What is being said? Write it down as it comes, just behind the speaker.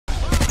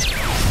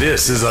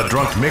This is a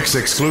Drunk Mix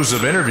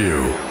exclusive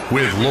interview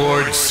with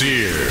Lord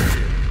Sear.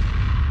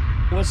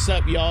 What's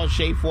up, y'all?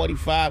 Shade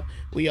 45.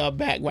 We are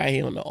back right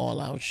here on the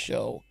All Out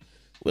Show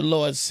with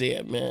Lord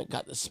Sear, man.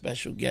 Got the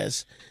special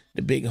guest,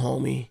 the big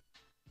homie,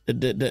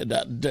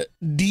 the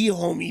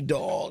homie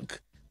dog,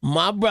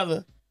 my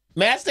brother,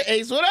 Masta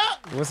Ace. What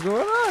up? What's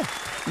going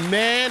on?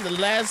 Man, the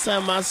last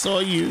time I saw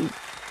you,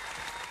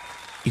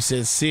 you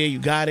said, Sear, you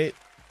got it.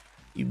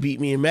 You beat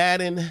me in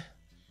Madden.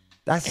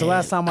 That's the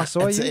last time I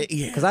saw you?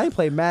 Yeah. Because I ain't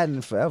played Madden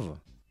in forever.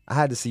 I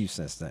had to see you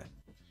since then.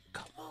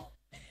 Come on,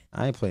 man.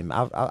 I ain't played.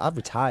 I've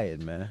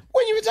retired, man.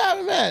 When you retired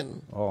from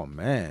Madden? Oh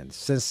man,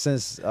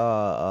 since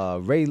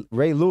Ray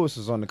Lewis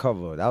was on the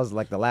cover. That was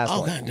like the last one.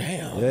 Oh,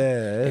 goddamn.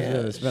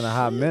 Yeah, it's been a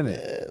hot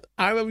minute.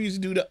 I remember you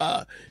used to do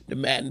the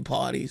Madden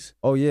parties.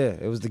 Oh yeah,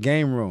 it was the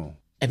game room.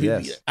 And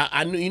Yes,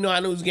 I knew, I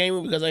knew it was game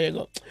room because I hear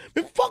go,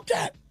 man, fuck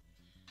that.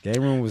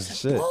 game room was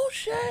shit.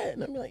 Bullshit.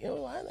 And I'm like, yo,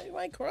 why they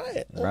might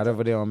cry? Right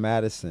over there on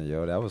Madison,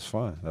 yo. That was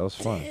fun.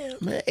 Damn,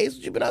 man. Ace,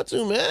 what you been out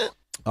to, man?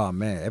 Oh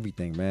man,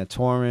 everything, man.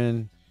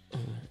 Touring,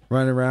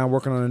 running around,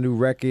 working on a new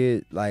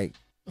record, like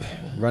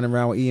running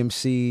around with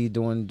EMC,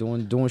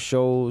 doing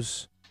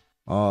shows,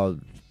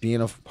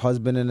 being a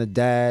husband and a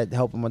dad,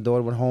 helping my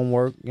daughter with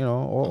homework, you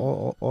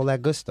know, all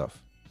that good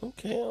stuff.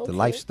 Okay. The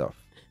life stuff.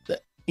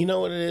 You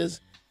know what it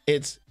is?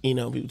 It's,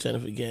 people tend to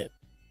forget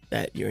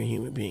that you're a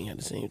human being at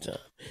the same time.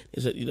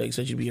 It's like you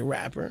said, you be a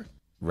rapper.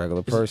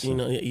 Regular person.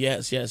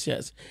 Yes.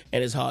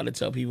 And it's hard to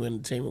tell people in the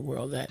entertainment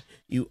world that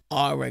you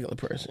are a regular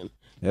person.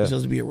 Yeah. You're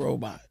supposed to be a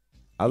robot.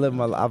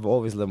 I've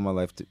always lived my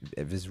life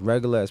if it's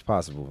regular as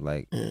possible.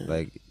 Like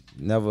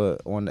never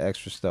on the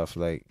extra stuff.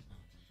 Like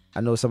I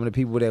know some of the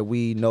people that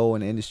we know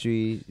in the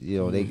industry,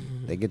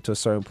 they get to a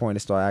certain point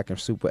and start acting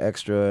super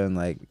extra and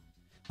like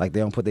they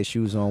don't put their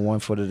shoes on one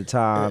foot at a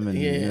time and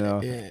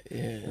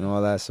and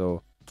all that.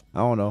 So I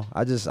don't know.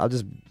 I just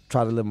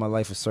try to live my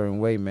life a certain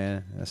way,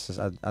 man. That's just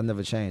I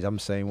never change. I'm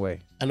the same way.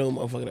 I know a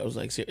motherfucker that was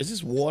like, is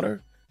this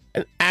water?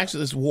 And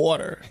actually, it's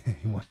water.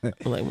 I'm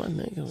like, my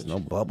nigga. There's no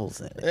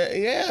bubbles in it.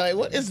 Yeah, like,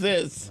 what is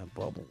this? No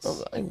bubbles. I was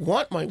like, I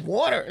want my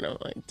water. And I'm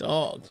like,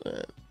 dogs,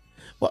 man.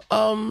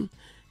 Well,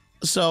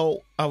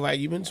 so, all right,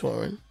 you've been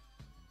touring.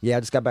 Yeah, I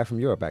just got back from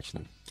Europe,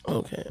 actually.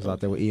 Okay. I was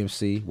out there with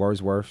EMC,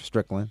 Wordsworth,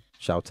 Strickland.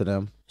 Shout out to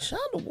them. Shout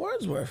out to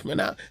Wordsworth, man.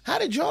 Now, how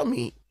did y'all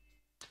meet?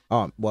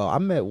 Well, I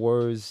met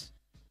Words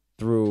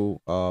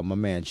through my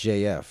man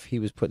JF. He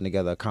was putting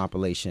together a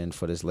compilation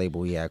for this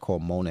label he had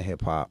called Mona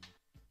Hip Hop.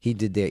 He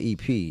did their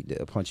EP,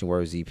 the Punching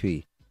Words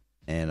EP,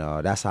 and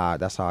that's how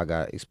I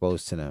got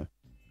exposed to them.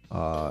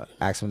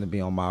 Asked him to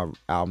be on my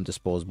album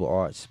Disposable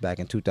Arts back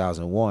in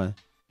 2001,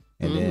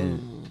 and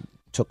then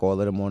took all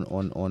of them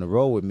on the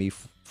road with me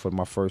for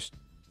my first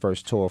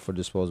tour for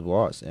Disposable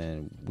Arts,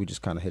 and we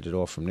just kind of hit it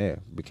off from there.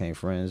 Became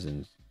friends,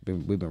 and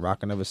we've been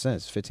rocking ever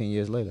since. 15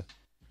 years later.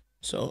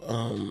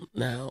 So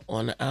now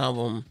on the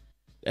album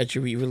that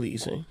you're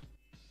re-releasing,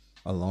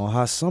 A Long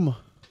Hot Summer.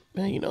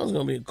 man, it's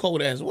gonna be a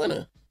cold ass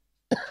winter.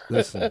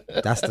 Listen,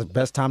 that's the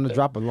best time to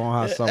drop A Long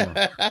Hot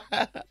Summer.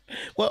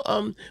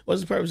 Well,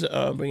 what's the purpose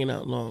of bringing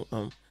out Long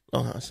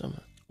Hot Summer?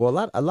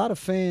 Well, a lot of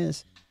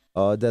fans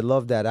that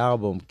love that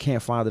album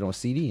can't find it on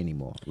CD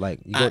anymore. Like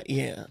you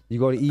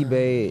go to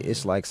eBay,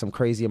 it's like some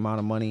crazy amount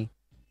of money.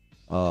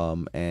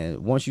 And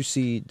once you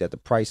see that the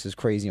price is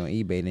crazy on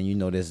eBay, then you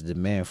know there's a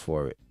demand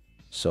for it.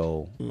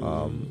 So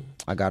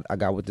I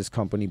got with this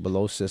company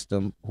Below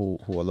System who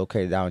are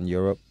located out in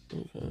Europe.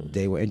 Okay.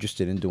 They were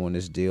interested in doing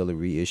this deal to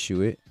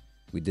reissue it.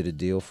 We did a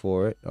deal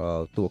for it,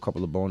 threw a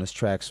couple of bonus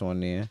tracks on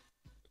there,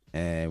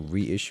 and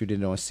reissued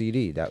it on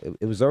CD. That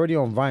it was already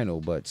on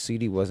vinyl, but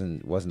CD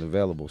wasn't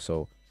available.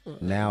 So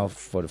now,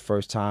 for the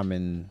first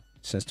time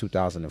since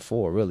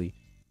 2004, really,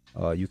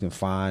 you can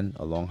find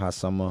A Long Hot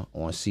Summer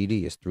on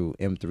CD. It's through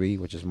M3,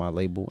 which is my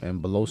label,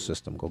 and Below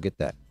System. Go get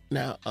that.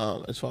 Now,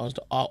 as far as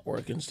the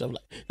artwork and stuff,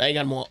 like now you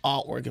got more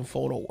artwork and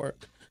photo work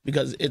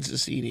because it's a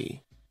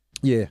CD.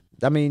 Yeah,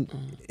 I mean,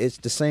 it's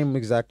the same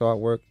exact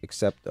artwork,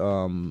 except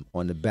on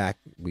the back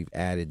we've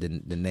added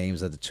the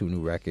names of the two new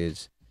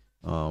records.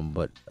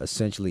 But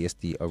essentially, it's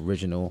the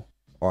original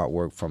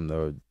artwork from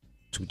the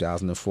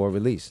 2004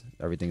 release.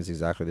 Everything's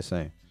exactly the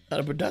same. Now,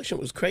 the production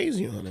was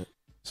crazy on it.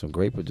 Some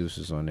great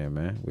producers on there,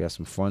 man. We had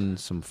some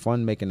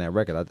fun making that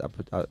record.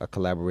 I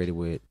collaborated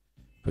with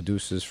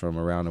producers from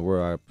around the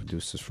world. I had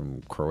producers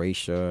from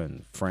Croatia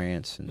and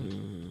France,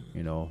 and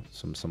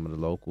some of the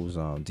locals.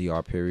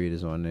 DR Period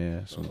is on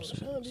there.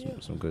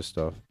 Some good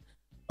stuff.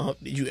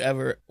 Did you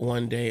ever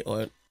one day,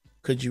 or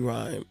could you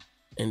rhyme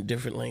in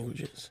different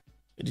languages?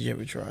 Did you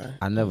ever try?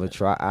 I never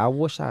tried. I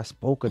wish I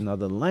spoke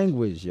another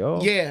language,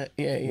 yo. Yeah.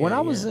 When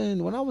I was in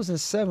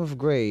 7th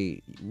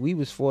grade, we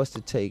was forced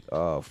to take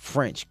a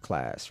French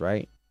class,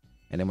 right?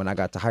 And then when I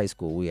got to high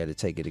school, we had to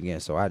take it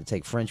again. So I had to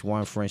take French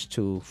 1, French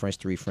 2, French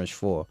 3, French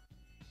 4.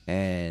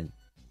 And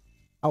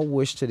I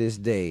wish to this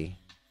day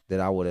that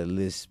I would at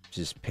least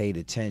just paid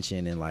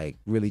attention and like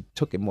really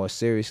took it more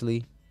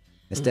seriously.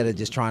 instead of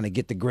just trying to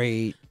get the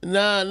grade.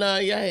 No,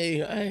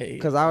 yeah.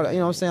 Because you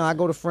know what I'm saying? I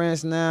go to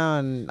France now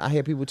and I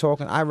hear people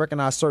talking. I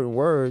recognize certain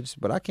words,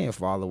 but I can't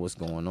follow what's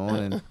going on.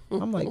 And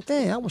I'm like,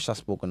 dang, I wish I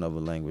spoke another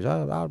language.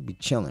 I'd be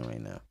chilling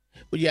right now.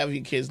 Would you have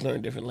your kids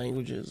learn different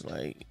languages?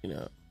 Like,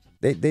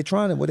 what they're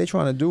trying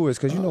to do is,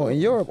 because in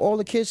Europe all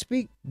the kids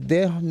speak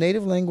their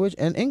native language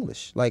and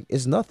English. Like,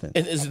 it's nothing.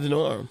 It's the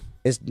norm.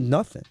 It's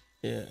nothing.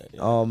 Yeah.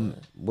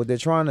 What they're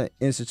trying to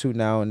institute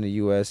now in the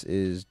U.S.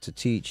 is to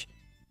teach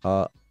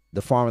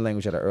the foreign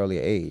language at an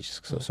earlier age.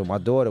 So my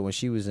daughter, when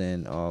she was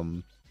in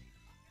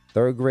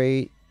 3rd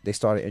grade, they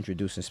started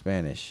introducing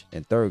Spanish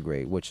in 3rd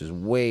grade, which is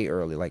way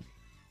early. Like,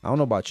 I don't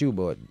know about you,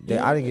 but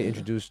I didn't get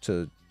introduced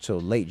to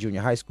late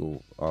junior high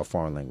school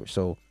foreign language.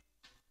 So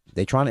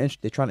they're trying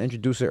to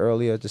introduce it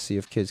earlier to see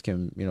if kids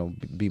can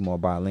be more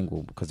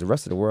bilingual, because the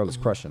rest of the world is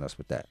crushing us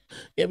with that.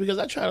 Yeah, because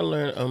I try to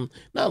learn,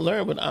 not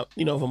learn, but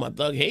for my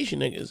thug Haitian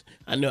niggas,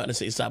 I know how to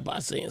say stop by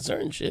saying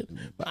certain shit,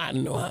 but I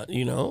don't know how,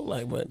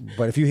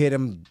 But if you hear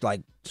them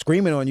like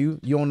screaming on you,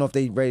 you don't know if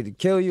they ready to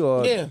kill you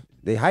or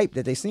they hype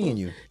that they seeing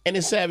you. And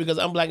it's sad because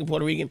I'm black and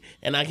Puerto Rican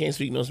and I can't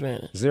speak no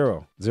Spanish.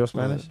 Zero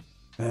Spanish.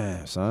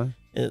 Man, son,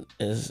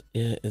 it's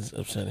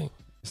upsetting.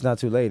 It's not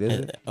too late, is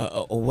it?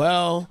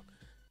 Well,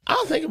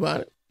 I'll think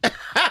about it.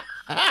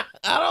 I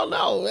don't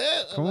know,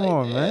 man. Come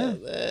on, man.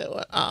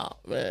 Oh,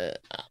 man.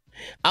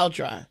 I'll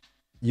try.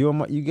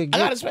 I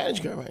got a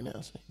Spanish girl right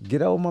now. So.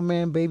 Get out with my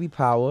man, Baby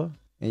Power,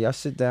 and y'all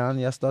sit down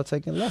and y'all start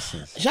taking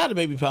lessons. Shout out to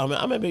Baby Power, man.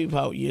 I met Baby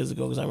Power years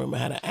ago because I remember I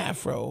had an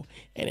afro,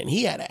 and then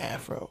he had an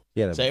afro.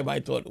 Yeah, so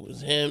everybody thought it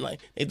was him. Like,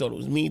 they thought it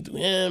was me through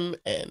him,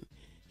 and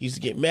he used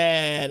to get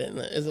mad, and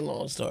it's a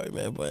long story,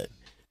 man. But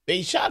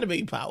shout out to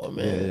Baby Power,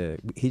 man.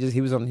 Yeah.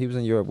 He was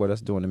in Europe with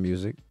us doing the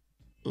music.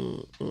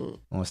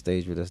 On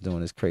stage with us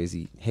doing this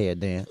crazy hair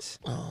dance.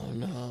 Oh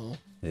no.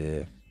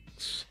 Yeah.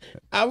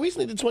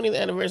 Recently the 20th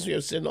anniversary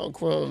of Sitting on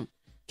Chrome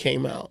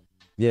came out.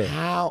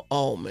 Yeah.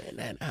 Man,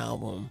 that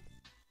album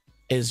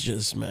is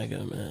just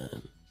mega,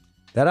 man.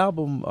 That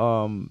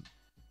album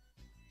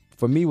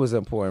for me was an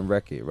important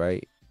record,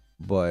 right?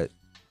 But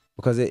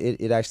because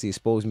it actually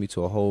exposed me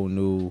to a whole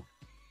new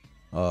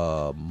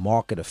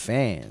market of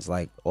fans.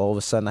 Like, all of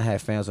a sudden I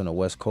had fans on the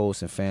West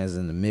Coast and fans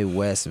in the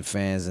Midwest and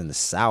fans in the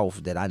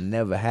South that I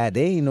never had.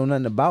 They ain't know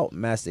nothing about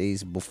Masta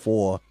Ace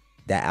before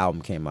that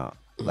album came out.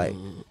 Like,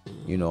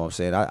 you know what I'm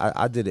saying?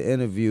 I did an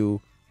interview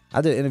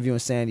in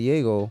San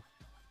Diego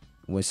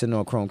when Sitting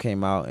on Chrome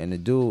came out, and the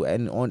dude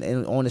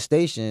on the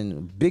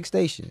station, big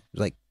station, was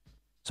like,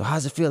 so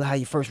how's it feel to have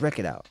your first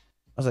record out?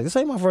 I was like, this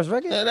ain't my first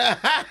record.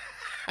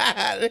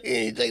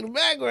 He take the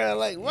background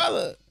like,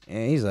 mother.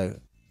 And he's like,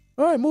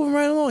 all right, moving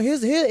right along.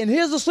 Here's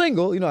the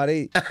single. You know how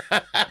they.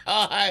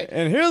 All right.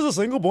 And here's the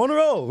single, Born to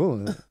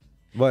Roll.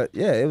 But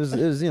yeah, it was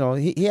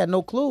he had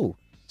no clue.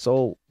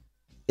 So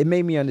it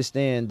made me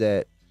understand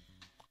that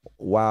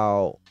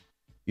while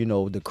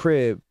the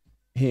crib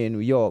here in New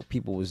York,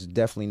 people was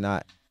definitely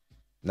not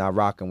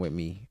rocking with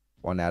me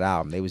on that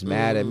album. They was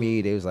mad at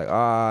me. They was like,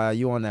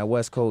 you on that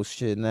West Coast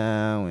shit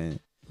now, and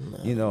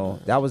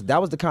that was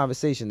the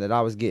conversation that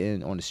I was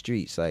getting on the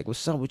streets. Like,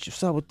 what's up with you?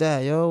 What's up with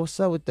that, yo? What's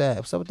up with that?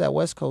 What's up with that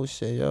West Coast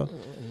shit, yo?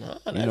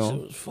 That shit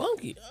was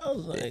funky. I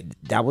was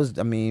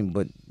like,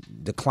 but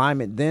the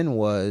climate then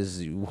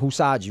was, whose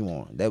side you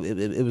on? That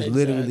it was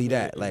literally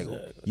that. Like,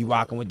 you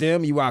rocking with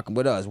them, you rocking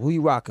with us. Who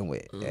you rocking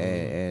with?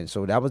 And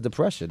so that was the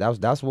pressure.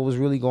 That's what was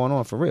really going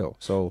on for real.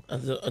 So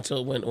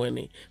until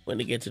when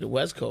they get to the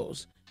West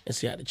Coast and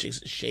see how the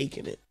chicks are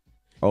shaking it.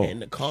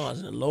 And the cars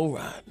and the low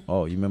ride.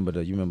 Oh, you remember?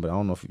 I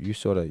don't know if you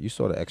saw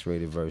the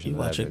X-rated version. You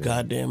watch your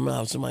goddamn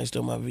mouth. Somebody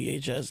stole my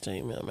VHS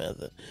tape, man.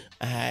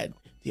 I had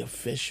the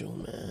official,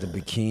 man. The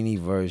bikini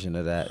version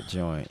of that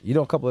joint.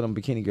 A couple of them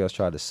bikini girls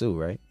tried to sue,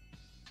 right?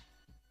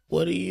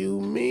 What do you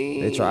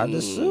mean? They tried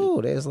to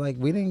sue. They was like,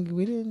 we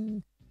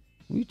didn't.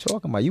 What you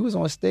talking about? You was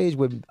on stage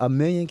with 1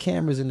 million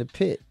cameras in the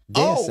pit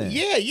dancing. Oh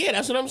yeah,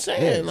 that's what I'm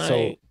saying. Yeah,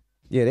 so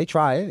they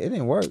tried it. It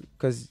didn't work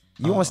because.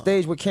 You on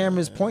stage with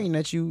cameras pointing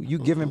at you, you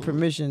giving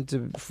permission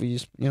for you, you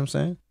know what I'm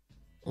saying?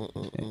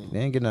 They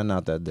ain't getting nothing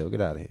out that deal. Get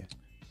out of here.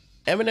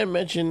 Eminem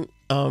mentioned,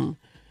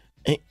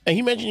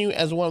 he mentioned you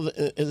as one of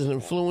his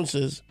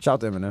influences. Shout out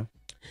to Eminem.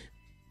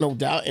 No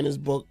doubt, in his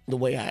book, The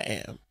Way I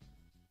Am.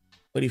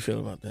 What do you feel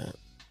about that?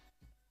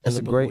 It's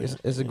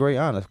a great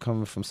honor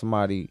coming from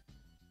somebody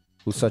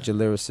who's such a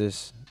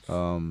lyricist,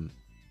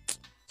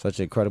 such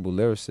an incredible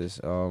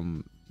lyricist,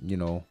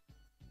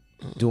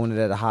 doing it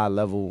at a high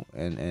level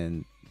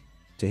and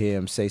to hear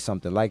him say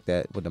something like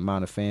that with the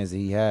amount of fans that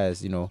he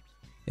has,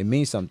 it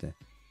means something.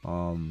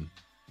 Some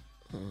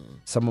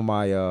of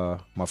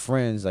my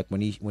friends, like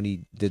when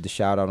he did the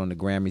shout out on the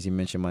Grammys, he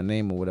mentioned my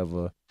name or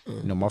whatever.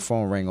 My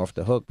phone rang off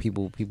the hook.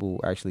 People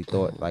actually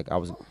thought like I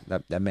was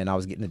that meant I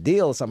was getting a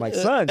deal or something. Like,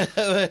 son,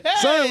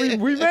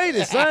 we made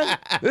it, son.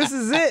 This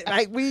is it.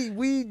 Like we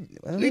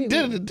did it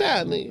at the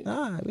time.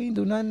 Nah, we didn't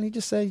do nothing. He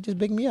just said he just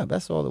bigged me up.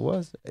 That's all it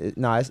was.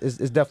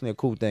 It's definitely a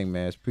cool thing,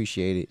 man. It's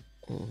appreciated.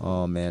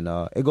 Man,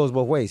 it goes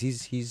both ways.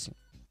 He's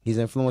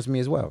influenced me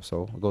as well,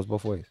 so it goes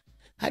both ways.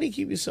 How do you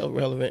keep yourself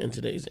relevant in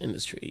today's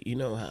industry? You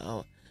know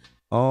how?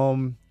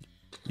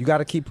 You got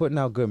to keep putting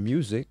out good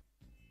music.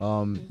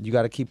 You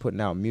got to keep putting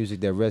out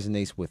music that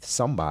resonates with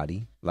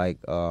somebody. Like,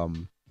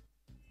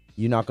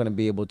 you're not gonna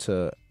be able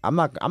to. I'm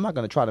not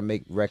gonna try to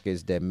make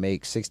records that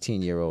make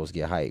 16-year-olds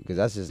get hyped, because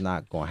that's just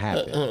not gonna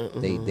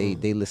happen.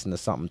 They listen to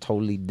something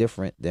totally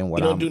different than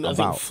what I'm about. You don't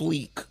do nothing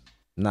fleek.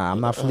 Nah,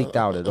 I'm not fleeked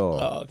out at all.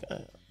 Oh,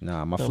 okay.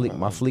 Nah, my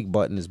fleek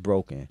button is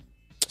broken.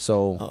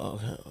 So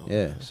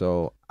yeah,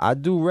 so I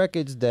do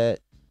records that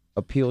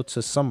appeal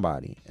to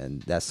somebody,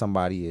 and that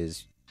somebody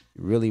is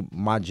really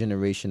my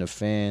generation of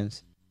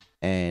fans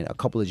and a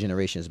couple of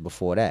generations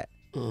before that.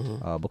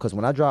 Because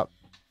when I dropped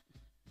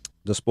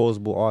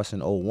Disposable Arts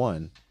in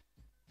 01,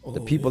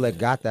 the people that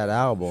got that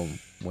album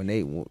when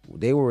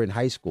they were in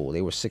high school,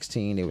 they were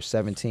 16, they were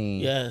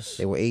 17,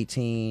 they were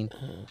 18.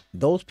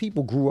 Those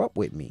people grew up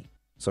with me.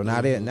 So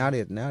now they're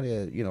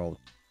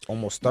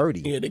almost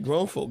 30. Yeah, the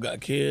grown folk got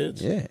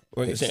kids. Yeah,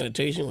 working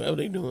sanitation, whatever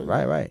they doing.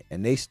 Right,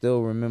 and they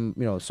still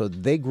remember. So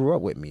they grew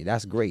up with me.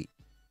 That's great.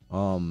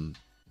 And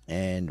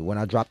when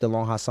I dropped the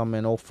Long Hot Summer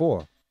in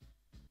 04,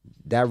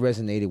 that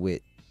resonated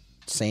with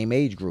same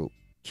age group.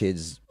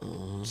 Kids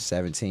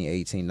 17,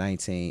 18,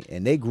 19,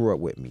 and they grew up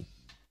with me.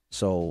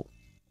 So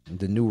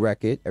the new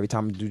record, every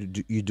time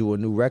you do a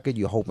new record,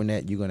 you're hoping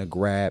that you're going to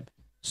grab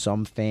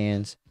some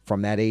fans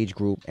from that age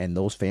group, and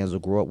those fans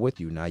will grow up with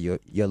you. Now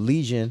your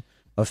legion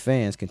of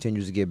fans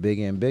continues to get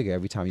bigger and bigger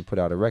every time you put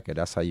out a record.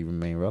 That's how you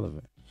remain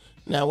relevant.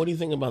 Now, what do you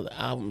think about the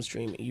album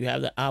streaming? You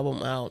have the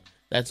album out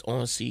that's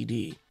on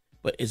CD,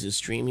 but is it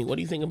streaming? What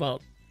do you think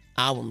about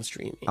album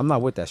streaming? I'm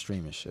not with that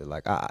streaming shit.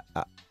 Like I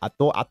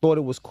thought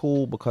it was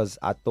cool because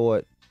I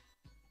thought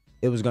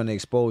it was gonna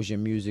expose your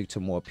music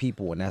to more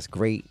people, and that's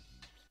great.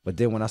 But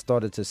then when I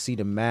started to see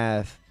the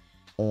math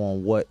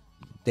on what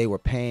they were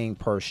paying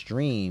per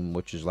stream,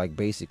 which is like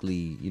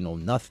basically,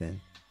 nothing,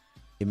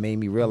 it made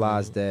me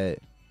realize that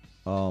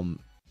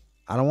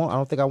I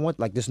don't think I want,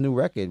 like, this new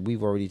record.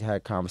 We've already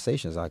had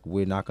conversations, like,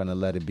 we're not gonna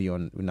let it be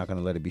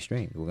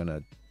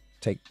streamed.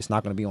 It's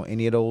not gonna be on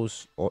any of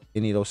those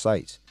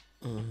sites.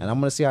 And I'm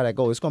gonna see how that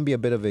goes. It's gonna be a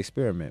bit of an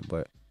experiment,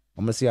 but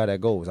I'm gonna see how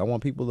that goes. I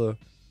want people to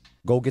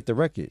go get the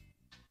record,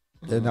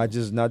 and not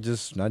just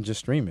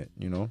stream it,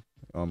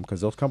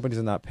 because those companies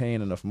are not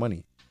paying enough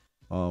money.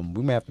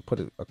 We may have to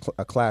put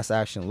a class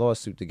action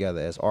lawsuit together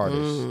as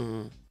artists,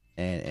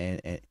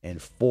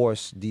 and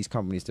force these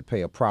companies to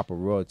pay a proper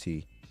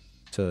royalty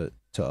to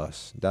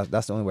us.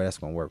 That's the only way that's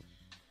gonna work.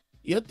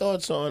 Your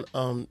thoughts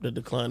on the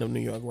decline of New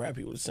York rap?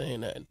 People were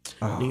saying that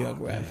New York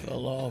rap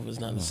fell off. It's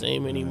not the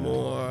same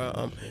anymore.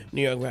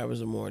 New York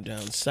rappers are more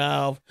down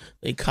south.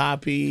 They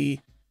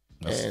copy.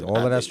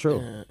 That's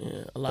true.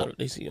 Yeah, a lot of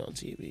they see on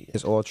TV.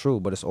 It's all true,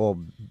 but it's all.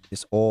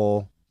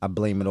 I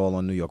blame it all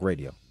on New York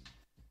radio.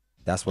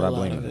 That's what I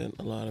blame it.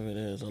 A lot of it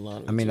is.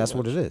 That's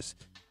what it is,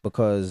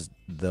 because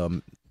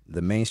the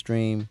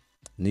mainstream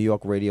New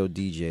York radio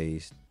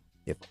DJs,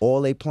 if all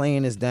they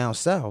playing is down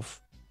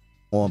south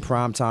on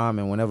prime time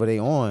and whenever they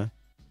on,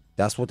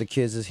 that's what the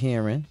kids is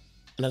hearing.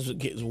 And that's what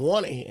kids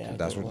want to hear.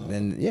 That's what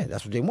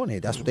they want to hear.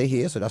 That's what they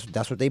hear. So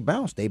that's what they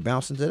bounce. They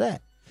bounce into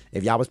that.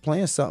 If y'all was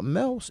playing something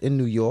else in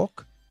New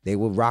York, they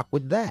would rock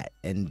with that.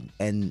 And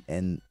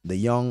the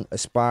young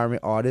aspiring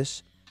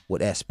artists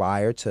would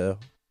aspire to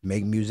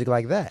make music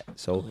like that.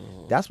 So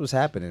that's what's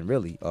happening,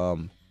 really.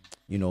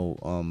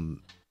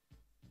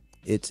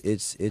 It's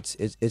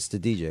the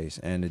DJs,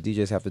 and the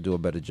DJs have to do a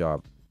better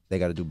job. They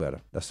got to do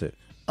better. That's it.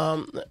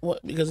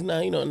 Because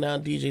now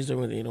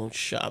DJs they don't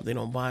shop, they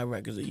don't buy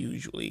records. They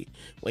usually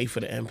wait for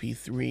the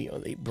MP3 or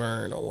they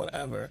burn or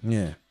whatever.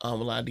 Yeah. A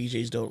lot of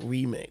DJs don't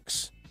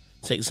remix.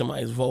 Take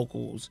somebody's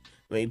vocals,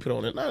 maybe put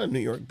on not a New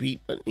York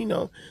beat, but a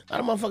lot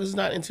of motherfuckers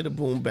not into the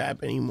boom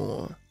bap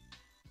anymore.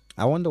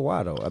 I wonder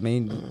why though. I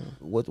mean,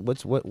 what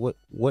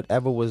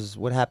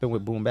happened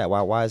with boom bap?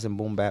 Why isn't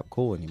boom bap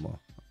cool anymore?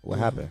 What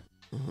happened?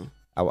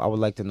 I would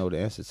like to know the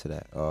answer to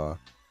that.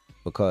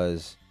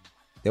 Because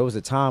there was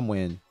a time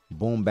when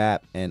boom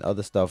bap and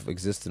other stuff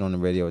existed on the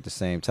radio at the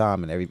same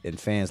time, and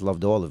fans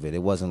loved all of it.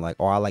 It wasn't like,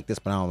 I like this,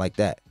 but I don't like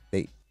that.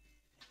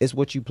 It's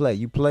what you play.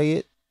 You play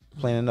it,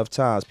 playing enough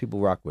times, people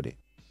rock with it.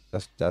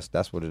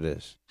 That's what it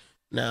is.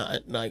 Now,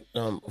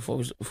 before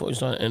we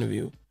start the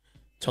interview,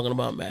 talking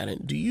about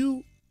Madden, do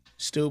you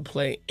still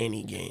play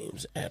any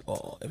games at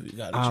all? If you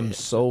got a chance? I'm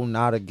so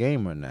not a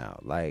gamer now.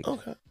 Like,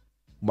 okay.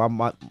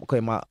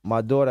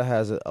 My daughter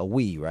has a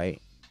Wii,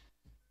 right?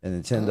 A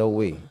Nintendo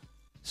Wii.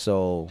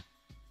 So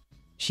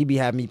she be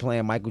having me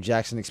playing Michael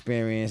Jackson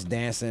Experience,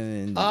 dancing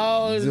and doing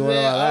all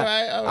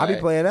that. All right. I be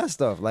playing that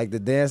stuff, like the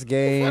dance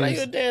games. Why are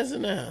you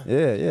dancing now?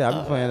 Yeah.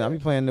 I be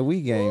playing the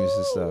Wii games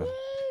and stuff.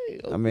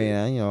 Okay. I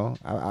mean,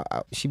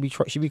 she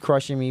be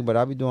crushing me, but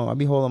I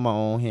be holding my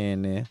own here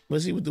and there.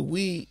 But see, with the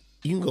Wii,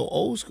 you can go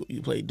old school.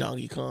 You play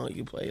Donkey Kong.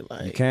 You play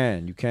like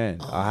you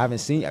can. I haven't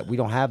seen. We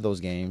don't have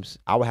those games.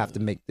 I would have to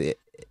make the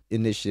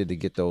initiative to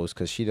get those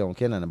because she don't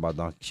care nothing about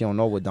Donkey. She don't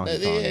know what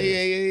Donkey Kong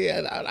is.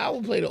 Yeah. I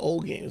would play the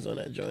old games on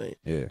that joint.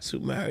 Yeah,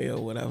 Super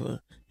Mario, whatever.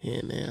 Here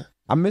and there.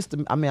 I missed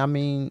them.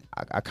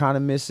 I kind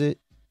of miss it.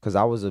 because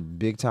I was a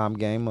big time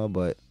gamer,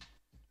 but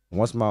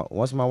once my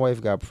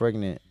wife got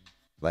pregnant,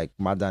 like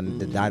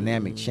the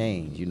dynamic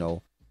changed. You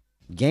know,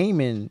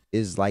 gaming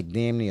is like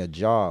damn near a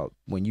job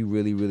when you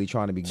really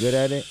trying to be good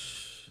at it,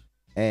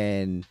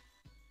 and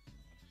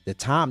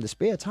the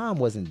spare time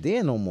wasn't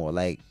there no more.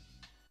 Like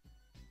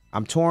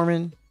I'm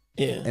touring.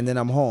 Yeah. And then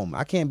I'm home.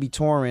 I can't be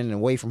touring and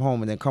away from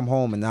home and then come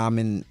home and now I'm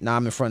in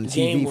front of the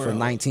TV for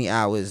 19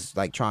 hours,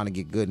 like trying to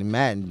get good and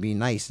mad and be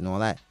nice and all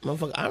that.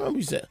 Motherfucker, I remember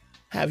you said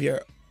have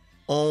your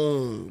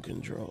own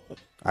controller.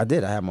 I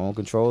did. I had my own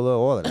controller,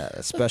 all of that.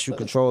 A special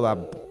controller. I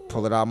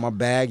pull it out of my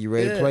bag. You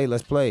ready to play?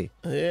 Let's play.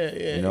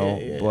 Yeah. You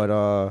know,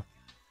 but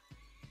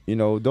you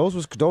know,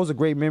 those are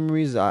great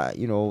memories.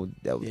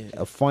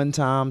 Fun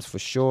times for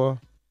sure.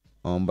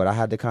 But I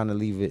had to kind of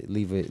leave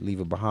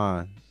it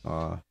behind.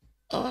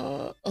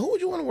 Who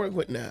would you want to work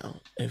with now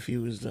if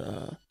you was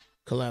to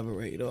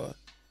collaborate, or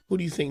who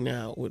do you think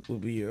now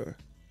would be your,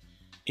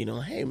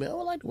 hey man, I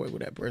would like to work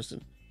with that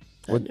person.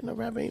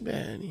 Rap ain't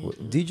bad.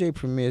 DJ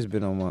Premier's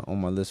been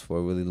on my list for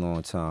a really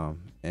long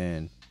time,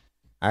 and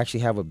I actually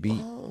have a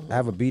beat. I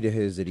have a beat of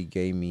his that he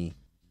gave me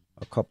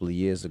a couple of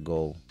years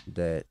ago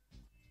that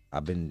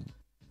I've been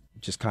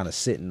just kind of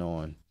sitting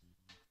on,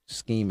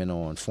 scheming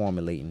on,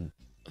 formulating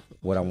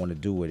what I want to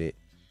do with it.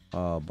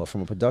 But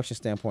from a production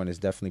standpoint, it's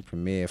definitely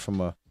Premier.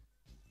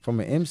 From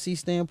an MC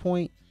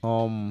standpoint,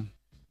 I'm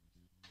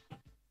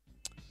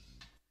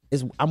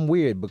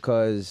weird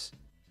because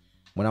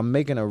when I'm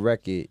making a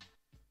record,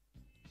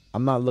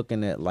 I'm not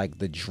looking at like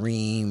the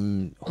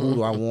dream. Who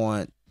do I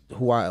want?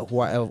 Who I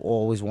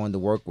always wanted to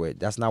work with.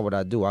 That's not what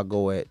I do. I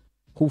go at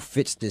who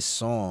fits this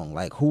song.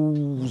 Like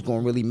who's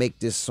gonna really make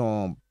this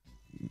song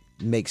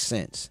make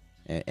sense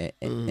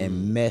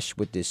and mesh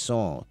with this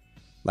song.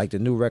 Like the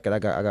new record, I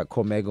got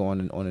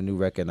Cormega on the new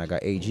record, and I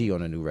got AG on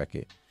the new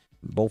record.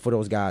 Both of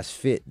those guys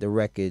fit the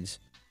records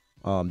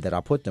that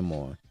I put them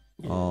on.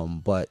 Yeah.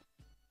 But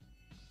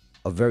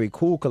a very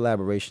cool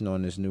collaboration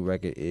on this new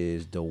record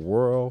is the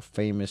world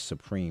famous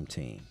Supreme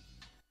Team.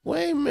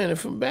 Wait a minute,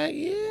 from back,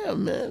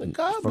 man, the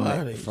God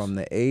Bodies. From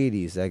the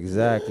 80s,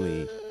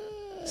 exactly.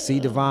 Yeah. C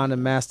Divine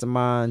and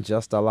Mastermind,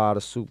 Just a Lot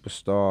of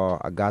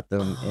Superstar. I got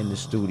them in the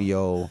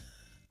studio.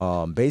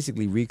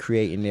 Basically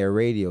recreating their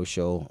radio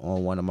show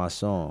on one of my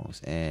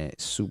songs, and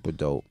it's super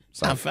dope.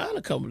 So I found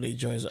a couple of these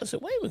joints. I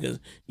said, wait, because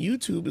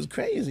YouTube is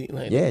crazy.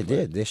 Like, yeah, it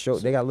did.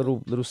 They got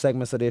little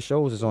segments of their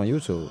shows that's on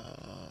YouTube.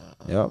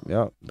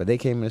 Yep. But they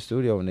came in the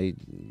studio and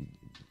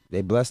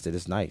they blessed it.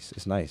 It's nice.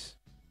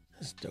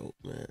 That's dope,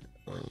 man.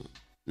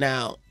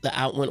 Now,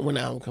 when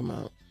the album come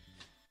out?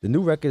 The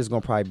new record is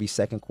gonna probably be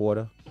second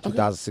quarter,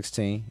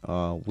 2016.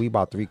 We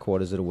about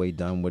 3/4 of the way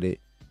done with it.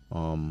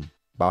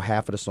 About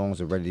half of the songs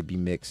are ready to be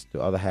mixed.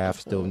 The other half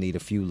still need a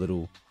few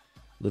little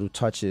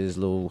touches,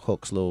 little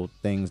hooks, little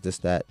things, this,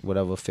 that,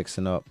 whatever,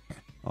 fixing up.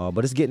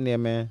 But it's getting there,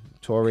 man.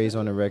 Torre's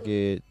on the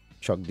record,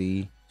 Chuck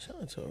D. Shout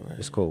out to Torre.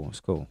 It's cool.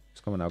 It's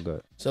coming out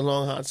good. So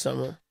Long Hot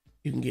Summer,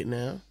 you can get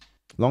now?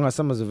 Long Hot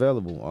Summer's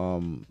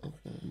available.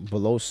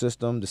 Below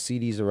System, the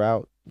CDs are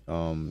out.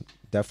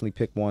 Definitely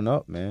pick one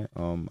up, man.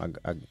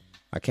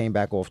 I came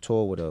back off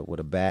tour with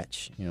a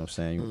batch. You know what I'm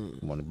saying?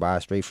 You want to buy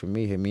it straight from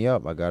me, hit me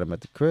up. I got them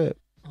at the crib.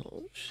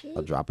 Oh, shit.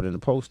 I'll drop it in the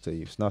post to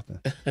you. It's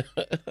nothing.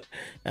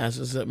 That's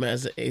what's up,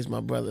 Masta Ace,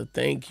 my brother.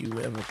 Thank you,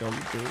 man, for coming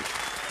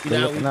through. You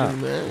know how we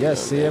do, man.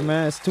 Yes, Sear,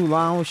 man. It's too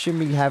long. We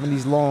shouldn't be having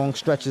these long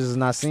stretches and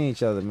not seeing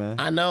each other,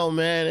 man. I know,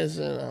 man. It's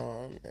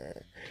man.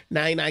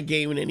 Now you're not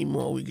gaming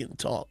anymore. We can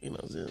talk. You know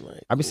what I'm saying?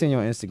 Like, I be seeing you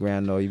on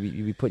Instagram though.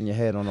 You be putting your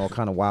head on all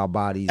kind of wild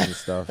bodies and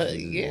stuff.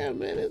 Yeah,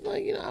 man. It's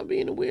like, I be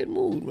in a weird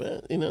mood,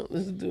 man.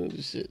 Let's do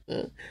this shit,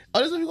 man. Oh,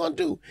 this is what we're gonna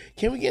do.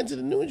 Can we get into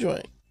the new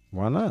joint?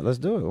 Why not? Let's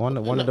do it. One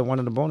of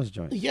the bonus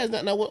joints. Yeah.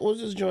 Now,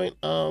 what's this joint?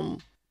 Well,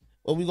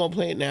 we gonna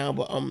play it now,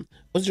 but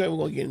what's the joint we're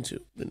gonna get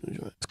into? The new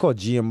joint. It's called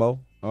GMO.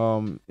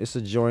 It's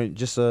a joint.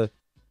 Just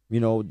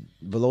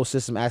Below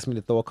System asked me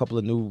to throw a couple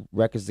of new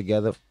records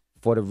together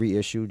for the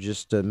reissue,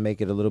 just to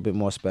make it a little bit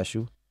more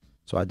special.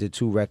 So I did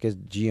 2 records.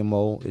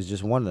 GMO is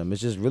just one of them.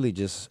 It's just really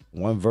just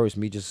one verse,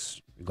 me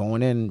just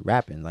going in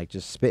rapping, like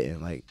just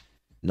spitting, like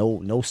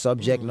no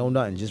subject, no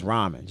nothing, just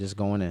rhyming, just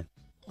going in.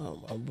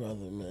 Oh, my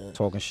brother, man.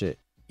 Talking shit.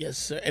 Yes,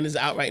 sir. And it's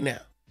out right now.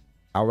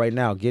 Out right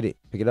now. Get it.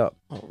 Pick it up.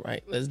 All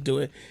right, let's do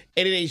it.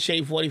 888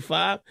 Shade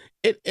 45.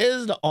 It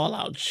is the All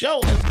Out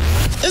Show.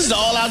 This is the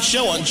All Out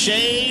Show on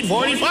Shade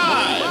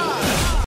 45.